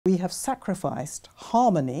We have sacrificed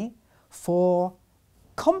harmony for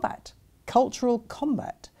combat, cultural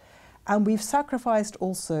combat. And we've sacrificed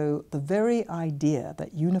also the very idea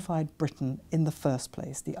that unified Britain in the first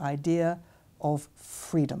place, the idea of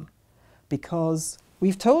freedom. Because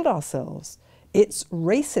we've told ourselves it's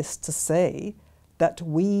racist to say that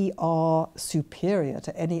we are superior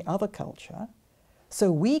to any other culture.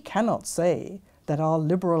 So we cannot say that our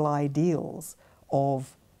liberal ideals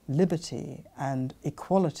of liberty and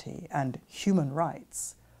equality and human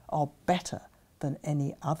rights are better than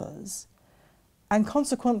any others. And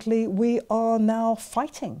consequently, we are now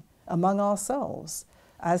fighting among ourselves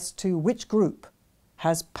as to which group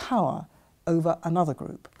has power over another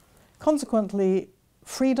group. Consequently,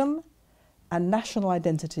 freedom and national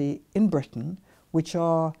identity in Britain, which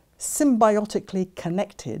are symbiotically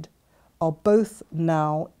connected, are both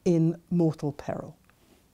now in mortal peril.